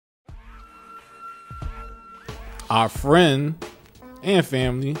our friend and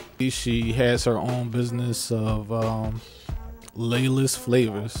family, she has her own business of Layla's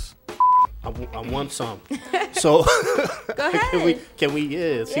Flavors. I want some. So Go ahead. Can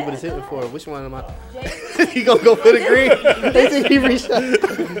we see what it's hitting for? Which one am I? You gonna go for the green? They think he reached out.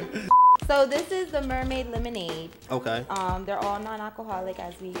 So this is the Mermaid Lemonade. Okay. They're all non-alcoholic,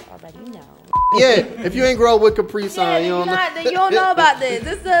 as we already know. Yeah, if you ain't grow up with Capri Sun, you don't know about this.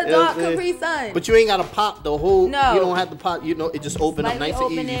 This is a dark Capri Sun. But you ain't gotta pop the whole. No. You don't have to pop. You know, it just open up nice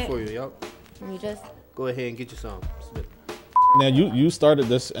and easy for you. Yup. You just go ahead and get you some. Now you started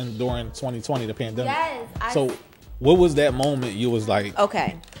this during 2020, the pandemic. Yes. So what was that moment you was like,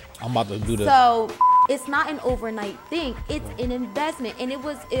 okay, I'm about to do this? So it's not an overnight thing. It's an investment. And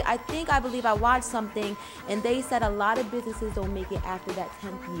I believe I watched something and they said a lot of businesses don't make it after that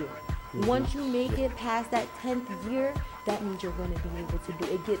 10th year. Once you make it past that 10th year, that means you're going to be able to do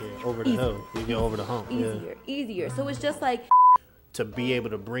it. Gets over the hill. You get over the hump. Easier. So it's just like to be able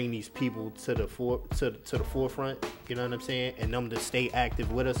to bring these people to the forefront, you know what I'm saying, and them to stay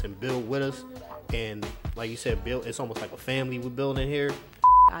active with us and build with us, and like you said, build. It's almost like a family we're building here.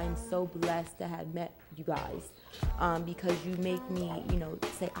 I'm so blessed to have met you guys, because you make me,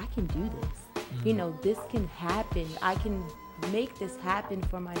 say I can do this. This can happen. I can make this happen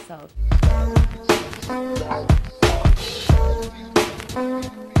for myself.